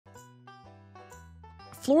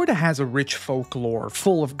Florida has a rich folklore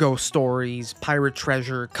full of ghost stories, pirate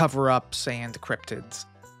treasure, cover-ups, and cryptids.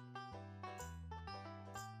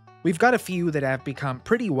 We've got a few that have become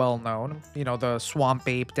pretty well known, the swamp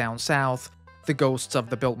ape down south, the ghosts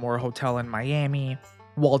of the Biltmore Hotel in Miami,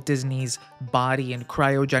 Walt Disney's body in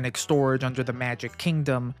cryogenic storage under the Magic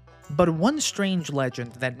Kingdom, but one strange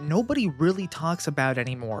legend that nobody really talks about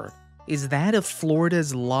anymore is that of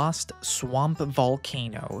Florida's lost swamp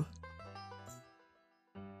volcano.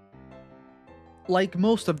 Like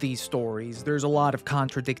most of these stories, there's a lot of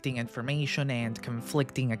contradicting information and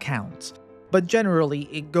conflicting accounts, but generally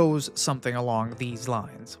it goes something along these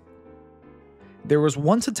lines. There was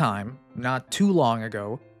once a time, not too long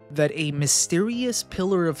ago, that a mysterious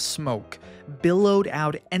pillar of smoke billowed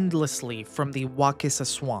out endlessly from the Wakulla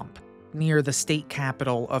Swamp, near the state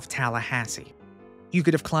capital of Tallahassee. You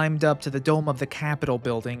could have climbed up to the dome of the Capitol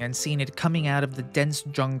building and seen it coming out of the dense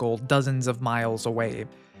jungle dozens of miles away.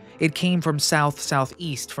 It came from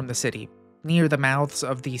south-southeast from the city, near the mouths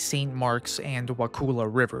of the St. Marks and Wakulla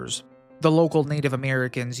rivers. The local Native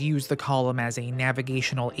Americans used the column as a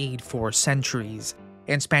navigational aid for centuries,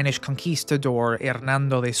 and Spanish conquistador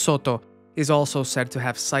Hernando de Soto is also said to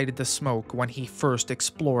have sighted the smoke when he first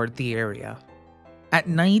explored the area. At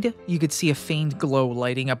night, you could see a faint glow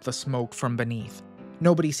lighting up the smoke from beneath.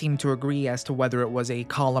 Nobody seemed to agree as to whether it was a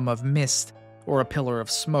column of mist or a pillar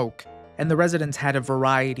of smoke, and the residents had a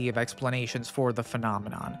variety of explanations for the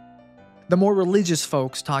phenomenon. The more religious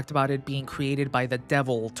folks talked about it being created by the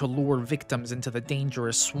devil to lure victims into the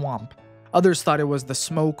dangerous swamp. Others thought it was the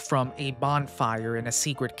smoke from a bonfire in a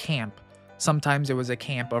secret camp. Sometimes it was a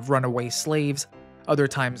camp of runaway slaves, other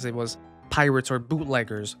times it was pirates or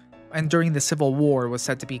bootleggers, and during the Civil War it was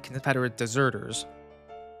said to be Confederate deserters.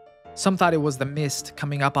 Some thought it was the mist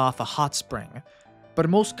coming up off a hot spring, but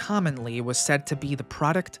most commonly it was said to be the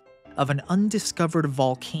product of an undiscovered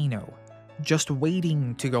volcano, just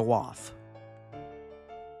waiting to go off.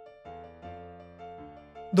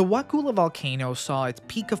 The Wakulla Volcano saw its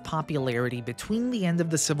peak of popularity between the end of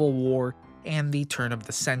the Civil War and the turn of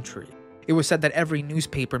the century. It was said that every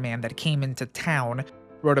newspaperman that came into town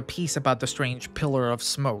wrote a piece about the strange pillar of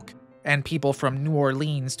smoke, and people from New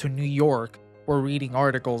Orleans to New York were reading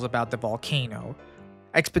articles about the volcano.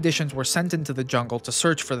 Expeditions were sent into the jungle to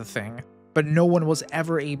search for the thing, but no one was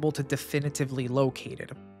ever able to definitively locate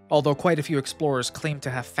it. Although quite a few explorers claimed to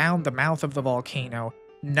have found the mouth of the volcano,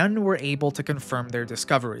 none were able to confirm their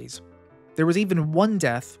discoveries. There was even one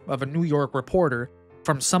death of a New York reporter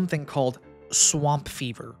from something called swamp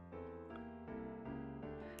fever.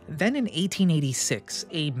 Then in 1886,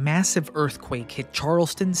 a massive earthquake hit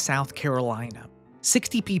Charleston, South Carolina.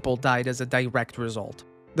 60 people died as a direct result.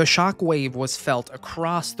 The shock wave was felt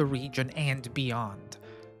across the region and beyond.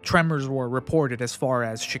 Tremors were reported as far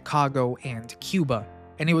as Chicago and Cuba,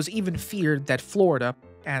 and it was even feared that Florida,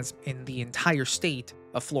 as in the entire state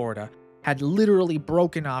of Florida, had literally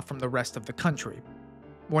broken off from the rest of the country.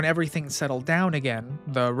 When everything settled down again,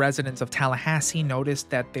 the residents of Tallahassee noticed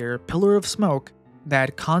that their pillar of smoke,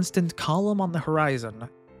 that constant column on the horizon,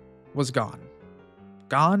 was gone.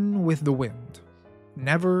 Gone with the wind.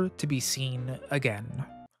 Never to be seen again.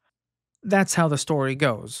 That's how the story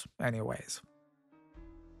goes, anyways.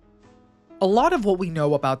 A lot of what we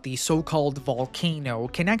know about the so-called volcano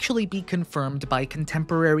can actually be confirmed by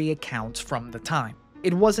contemporary accounts from the time.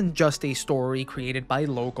 It wasn't just a story created by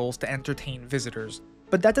locals to entertain visitors,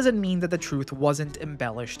 but that doesn't mean that the truth wasn't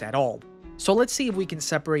embellished at all. So let's see if we can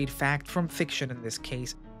separate fact from fiction in this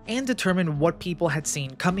case, and determine what people had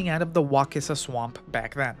seen coming out of the Wakulla Swamp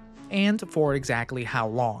back then, and for exactly how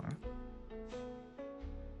long.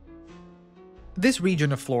 This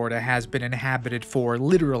region of Florida has been inhabited for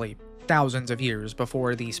literally thousands of years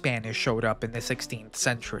before the Spanish showed up in the 16th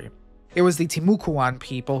century. It was the Timucuan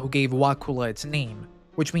people who gave Wakulla its name,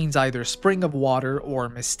 which means either spring of water or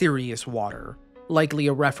mysterious water, likely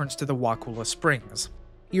a reference to the Wakulla Springs.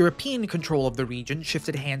 European control of the region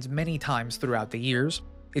shifted hands many times throughout the years.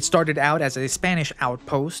 It started out as a Spanish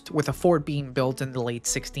outpost, with a fort being built in the late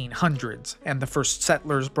 1600s, and the first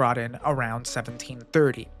settlers brought in around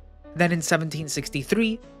 1730. Then in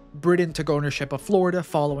 1763, Britain took ownership of Florida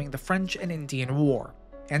following the French and Indian War,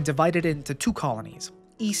 and divided it into two colonies,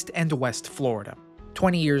 East and West Florida.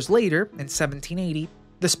 20 years later, in 1780,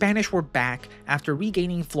 the Spanish were back after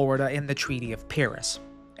regaining Florida in the Treaty of Paris.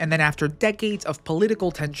 And then after decades of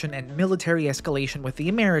political tension and military escalation with the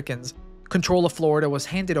Americans, control of Florida was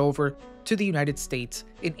handed over to the United States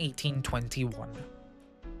in 1821.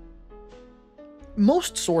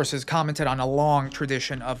 Most sources commented on a long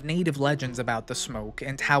tradition of native legends about the smoke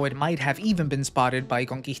and how it might have even been spotted by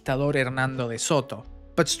Conquistador Hernando de Soto,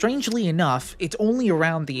 But strangely enough, it's only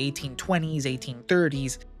around the 1820s,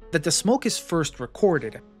 1830s that the smoke is first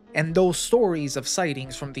recorded, and those stories of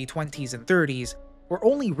sightings from the 20s and 30s were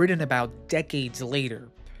only written about decades later.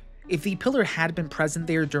 If the pillar had been present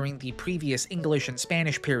there during the previous English and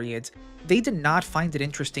Spanish periods, they did not find it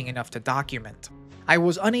interesting enough to document. I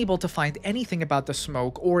was unable to find anything about the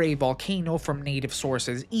smoke or a volcano from native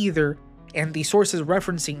sources either, and the sources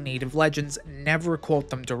referencing native legends never quote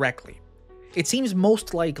them directly. It seems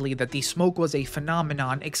most likely that the smoke was a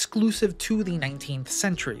phenomenon exclusive to the 19th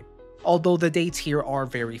century, although the dates here are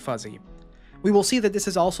very fuzzy. We will see that this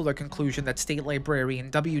is also the conclusion that State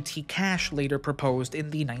Librarian W.T. Cash later proposed in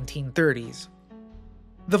the 1930s.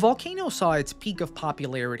 The volcano saw its peak of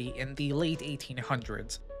popularity in the late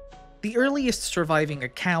 1800s. The earliest surviving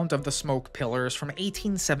account of the smoke pillar is from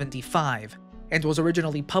 1875, and was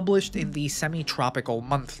originally published in the Semi-Tropical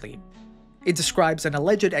Monthly. It describes an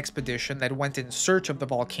alleged expedition that went in search of the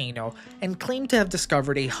volcano and claimed to have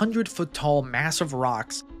discovered a 100-foot-tall mass of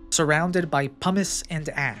rocks surrounded by pumice and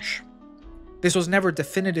ash. This was never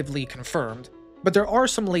definitively confirmed, but there are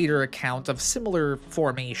some later accounts of similar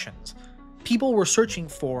formations. People were searching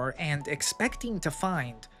for and expecting to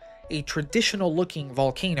find a traditional-looking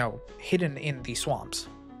volcano hidden in the swamps.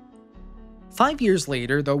 5 years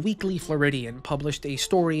later, the Weekly Floridian published a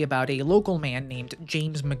story about a local man named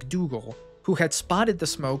James McDougall who had spotted the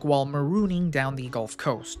smoke while marooning down the Gulf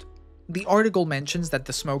Coast. The article mentions that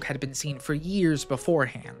the smoke had been seen for years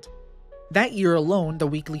beforehand. That year alone, the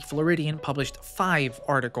Weekly Floridian published 5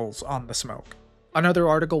 articles on the smoke. Another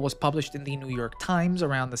article was published in the New York Times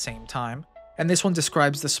around the same time, and this one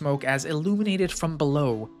describes the smoke as illuminated from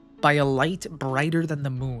below by a light brighter than the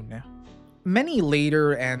moon. Many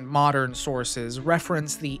later and modern sources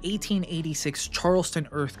reference the 1886 Charleston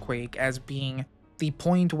earthquake as being the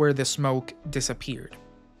point where the smoke disappeared.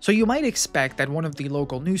 So you might expect that one of the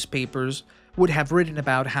local newspapers would have written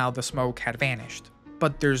about how the smoke had vanished,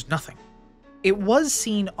 but there's nothing. It was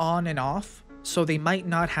seen on and off, so they might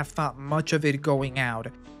not have thought much of it going out,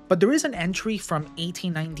 but there is an entry from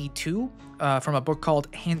 1892 from a book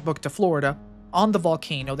called Handbook to Florida on the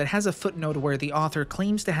volcano that has a footnote where the author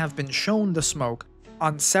claims to have been shown the smoke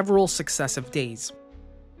on several successive days.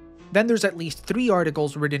 Then there's at least 3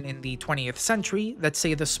 articles written in the 20th century that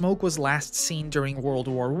say the smoke was last seen during World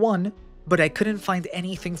War I, but I couldn't find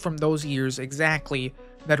anything from those years exactly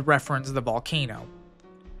that reference the volcano.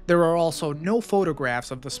 There are also no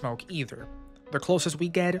photographs of the smoke either. The closest we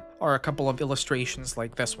get are a couple of illustrations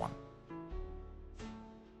like this one.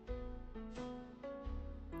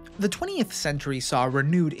 The 20th century saw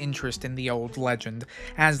renewed interest in the old legend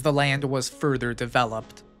as the land was further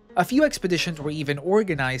developed. A few expeditions were even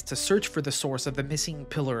organized to search for the source of the missing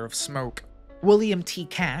pillar of smoke. William T.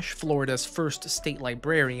 Cash, Florida's first state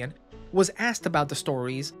librarian, was asked about the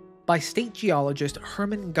stories by state geologist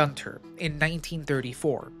Herman Gunter in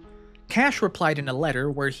 1934. Cash replied in a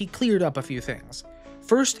letter where he cleared up a few things.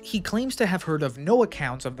 First, he claims to have heard of no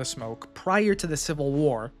accounts of the smoke prior to the Civil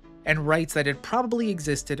War, and writes that it probably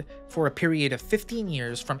existed for a period of 15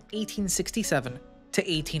 years from 1867 to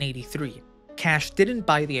 1883. Cash didn't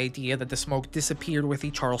buy the idea that the smoke disappeared with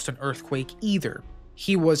the Charleston earthquake either.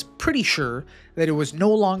 He was pretty sure that it was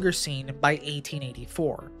no longer seen by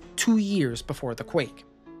 1884, 2 years before the quake.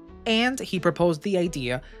 And he proposed the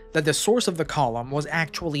idea that the source of the column was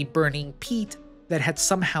actually burning peat that had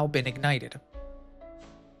somehow been ignited.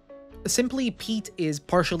 Simply, peat is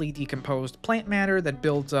partially decomposed plant matter that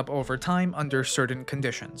builds up over time under certain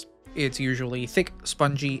conditions. It's usually thick,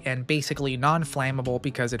 spongy, and basically non-flammable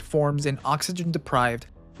because it forms in oxygen-deprived,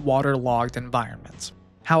 water-logged environments.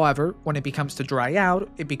 However, when it becomes to dry out,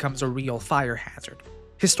 it becomes a real fire hazard.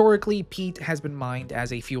 Historically, peat has been mined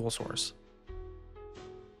as a fuel source.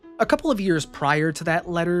 A couple of years prior to that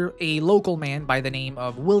letter, a local man by the name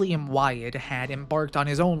of William Wyatt had embarked on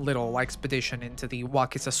his own little expedition into the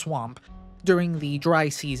Wakulla Swamp during the dry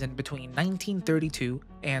season between 1932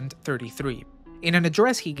 and 33. In an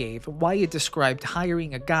address he gave, Wyatt described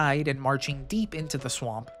hiring a guide and marching deep into the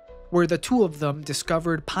swamp, where the two of them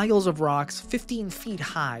discovered piles of rocks 15 feet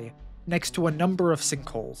high next to a number of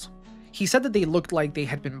sinkholes. He said that they looked like they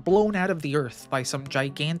had been blown out of the earth by some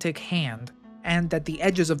gigantic hand, and that the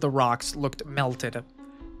edges of the rocks looked melted.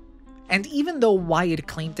 And even though Wyatt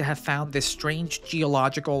claimed to have found this strange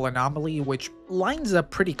geological anomaly which lines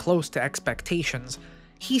up pretty close to expectations,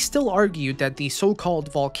 he still argued that the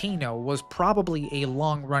so-called volcano was probably a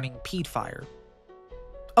long-running peat fire.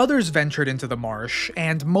 Others ventured into the marsh,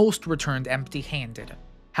 and most returned empty-handed.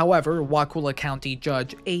 However, Wakulla County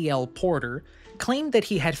Judge A.L. Porter claimed that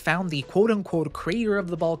he had found the quote-unquote crater of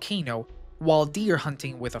the volcano while deer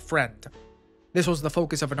hunting with a friend. This was the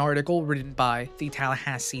focus of an article written by the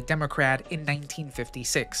Tallahassee Democrat in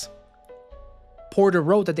 1956. Porter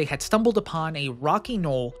wrote that they had stumbled upon a rocky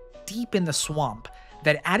knoll deep in the swamp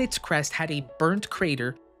that at its crest had a burnt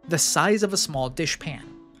crater the size of a small dishpan.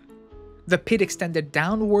 The pit extended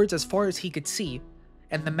downwards as far as he could see,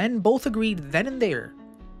 and the men both agreed then and there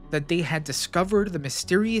that they had discovered the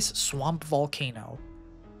mysterious swamp volcano.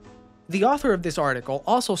 The author of this article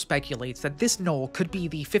also speculates that this knoll could be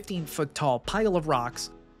the 15-foot tall pile of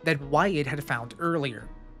rocks that Wyatt had found earlier.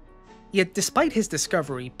 Yet despite his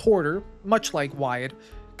discovery, Porter, much like Wyatt,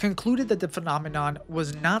 concluded that the phenomenon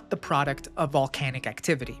was not the product of volcanic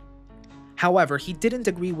activity. However, he didn't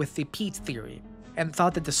agree with the peat theory, and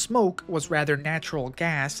thought that the smoke was rather natural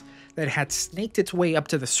gas that had snaked its way up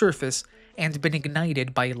to the surface and been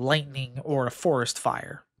ignited by lightning or a forest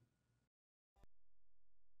fire.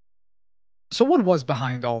 So what was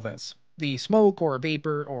behind all this? The smoke or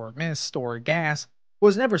vapor or mist or gas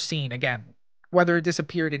was never seen again. Whether it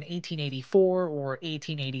disappeared in 1884 or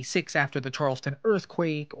 1886 after the Charleston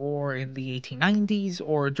earthquake or in the 1890s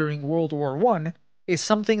or during World War I is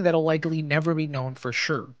something that'll likely never be known for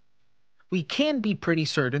sure. We can be pretty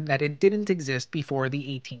certain that it didn't exist before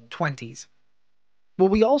the 1820s.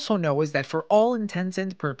 What we also know is that for all intents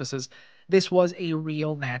and purposes, this was a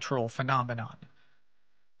real natural phenomenon.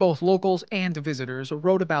 Both locals and visitors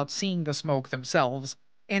wrote about seeing the smoke themselves,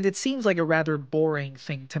 and it seems like a rather boring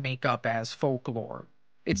thing to make up as folklore.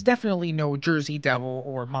 It's definitely no Jersey Devil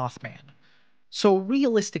or Mothman. So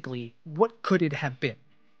realistically, what could it have been?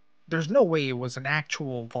 There's no way it was an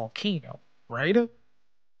actual volcano, right?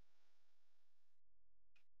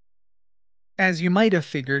 As you might have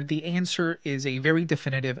figured, the answer is a very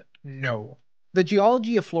definitive no. The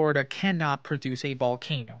geology of Florida cannot produce a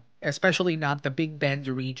volcano, especially not the Big Bend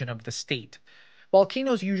region of the state.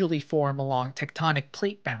 Volcanoes usually form along tectonic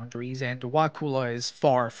plate boundaries, and Wakulla is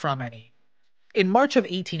far from any. In March of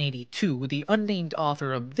 1882, the unnamed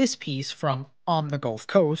author of this piece from On the Gulf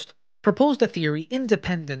Coast proposed a theory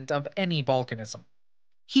independent of any volcanism.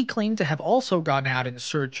 He claimed to have also gone out in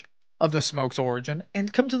search of the smoke's origin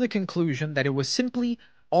and come to the conclusion that it was simply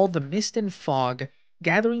all the mist and fog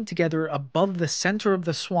gathering together above the center of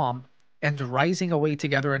the swamp and rising away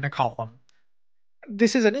together in a column.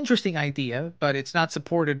 This is an interesting idea, but it's not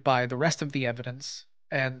supported by the rest of the evidence,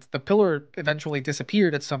 and the pillar eventually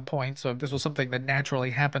disappeared at some point, so if this was something that naturally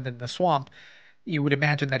happened in the swamp, you would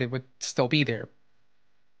imagine that it would still be there.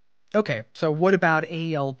 Okay, so what about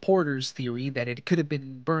A.L. Porter's theory that it could have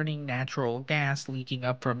been burning natural gas leaking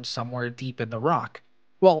up from somewhere deep in the rock?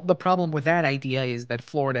 Well, the problem with that idea is that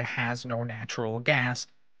Florida has no natural gas,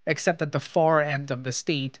 except at the far end of the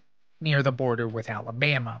state near the border with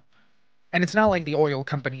Alabama. And it's not like the oil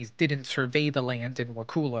companies didn't survey the land in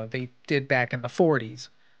Wakulla, they did back in the 40s.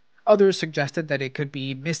 Others suggested that it could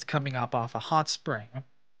be mist coming up off a hot spring,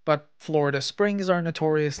 but Florida springs are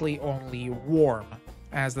notoriously only warm,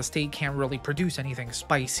 as the state can't really produce anything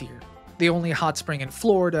spicier. The only hot spring in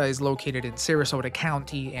Florida is located in Sarasota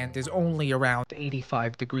County and is only around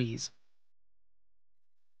 85 degrees.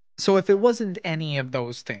 So if it wasn't any of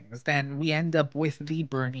those things, then we end up with the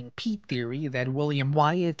burning peat theory that William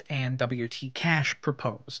Wyatt and W.T. Cash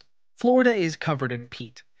proposed. Florida is covered in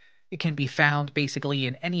peat. It can be found basically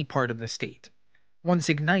in any part of the state. Once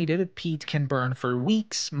ignited, peat can burn for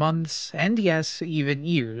weeks, months, and yes, even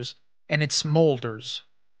years, and it smolders.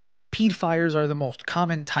 Peat fires are the most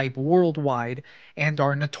common type worldwide and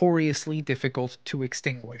are notoriously difficult to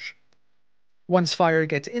extinguish. Once fire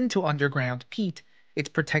gets into underground peat, it's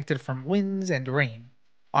protected from winds and rain.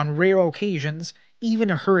 On rare occasions, even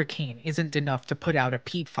a hurricane isn't enough to put out a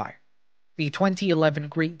peat fire. The 2011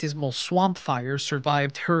 Great Dismal Swamp Fire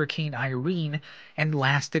survived Hurricane Irene and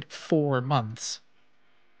lasted 4 months.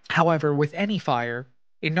 However, with any fire,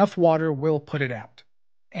 enough water will put it out.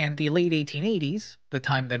 And the late 1880s, the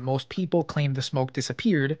time that most people claim the smoke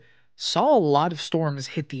disappeared, saw a lot of storms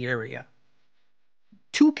hit the area.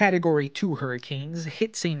 Two Category 2 hurricanes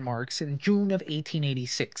hit St. Mark's in June of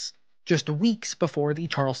 1886, just weeks before the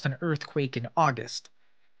Charleston earthquake in August.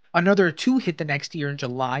 Another two hit the next year in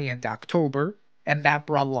July and October, and that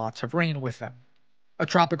brought lots of rain with them. A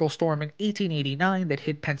tropical storm in 1889 that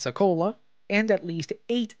hit Pensacola, and at least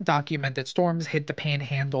 8 documented storms hit the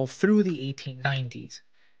Panhandle through the 1890s.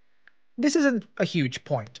 This isn't a huge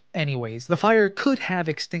point. Anyways, the fire could have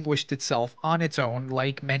extinguished itself on its own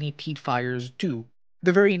like many peat fires do.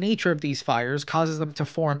 The very nature of these fires causes them to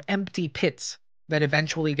form empty pits that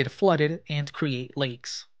eventually get flooded and create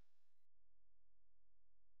lakes.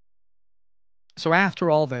 So after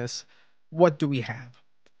all this, what do we have?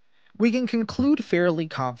 We can conclude fairly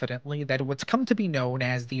confidently that what's come to be known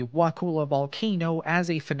as the Wakulla volcano as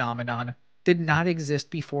a phenomenon did not exist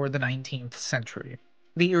before the 19th century.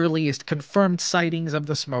 The earliest confirmed sightings of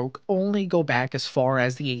the smoke only go back as far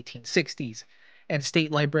as the 1860s, and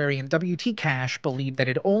state librarian W.T. Cash believed that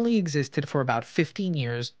it only existed for about 15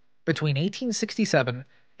 years between 1867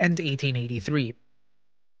 and 1883.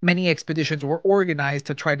 Many expeditions were organized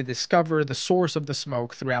to try to discover the source of the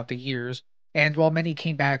smoke throughout the years, and while many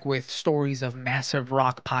came back with stories of massive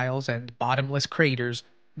rock piles and bottomless craters,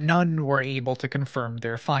 none were able to confirm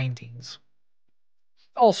their findings.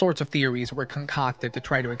 All sorts of theories were concocted to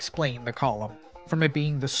try to explain the column, from it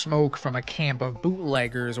being the smoke from a camp of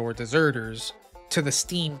bootleggers or deserters, to the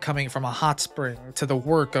steam coming from a hot spring, to the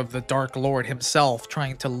work of the Dark Lord himself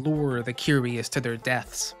trying to lure the curious to their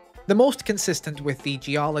deaths. The most consistent with the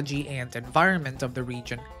geology and environment of the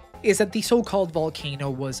region is that the so-called volcano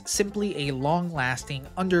was simply a long-lasting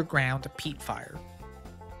underground peat fire.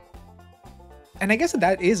 And I guess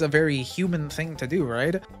that is a very human thing to do,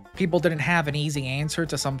 right? People didn't have an easy answer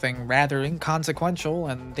to something rather inconsequential,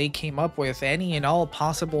 and they came up with any and all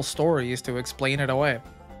possible stories to explain it away.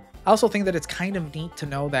 I also think that it's kind of neat to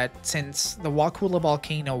know that since the Wakulla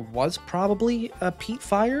volcano was probably a peat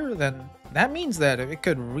fire, then that means that it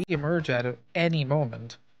could re-emerge at any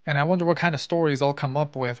moment. And I wonder what kind of stories I'll come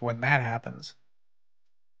up with when that happens.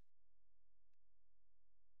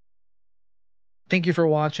 Thank you for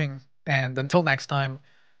watching, and until next time,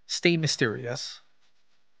 stay mysterious.